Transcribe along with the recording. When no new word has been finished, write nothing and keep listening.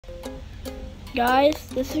Guys,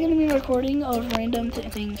 this is gonna be a recording of random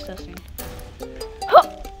things testing.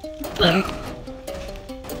 Fly,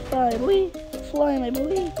 boy. Fly, my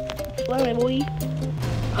boy. Fly, my boy.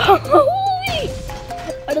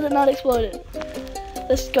 Why did it not explode?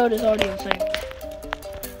 This goat is already insane.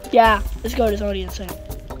 Yeah, this goat is already insane.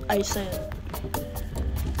 I say it.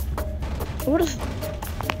 What is...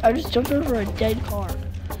 I just jumped over a dead car.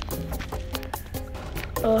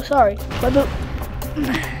 Oh, sorry. My boot.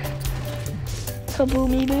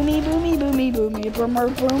 Kaboomy, boomy, boomy, boomy, boomy. Boomer,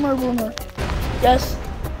 boomer, boomer. Yes.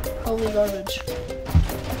 Holy garbage.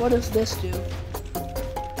 What does this do?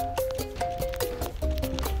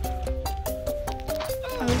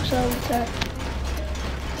 Oh, so attack.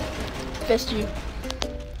 Fist you.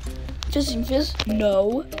 Fisting fist?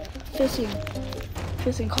 No.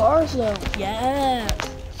 Fisting cars though. Yeah.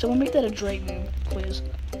 Someone make that a Drake name, please.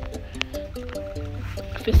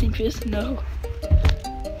 Fisting fist? No.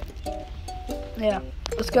 Yeah.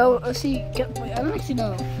 Let's go. Let's see. Wait, I don't actually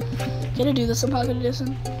know. Can I do this somehow? Can I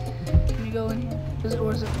listen? Can we go in here? Is it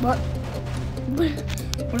or is it what? Where's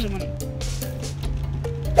the money?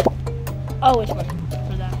 Oh, it's money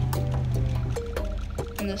for that.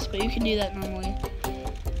 And this, but you can do that normally.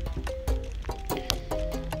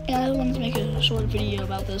 Yeah, I wanted to make a short video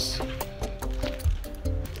about this.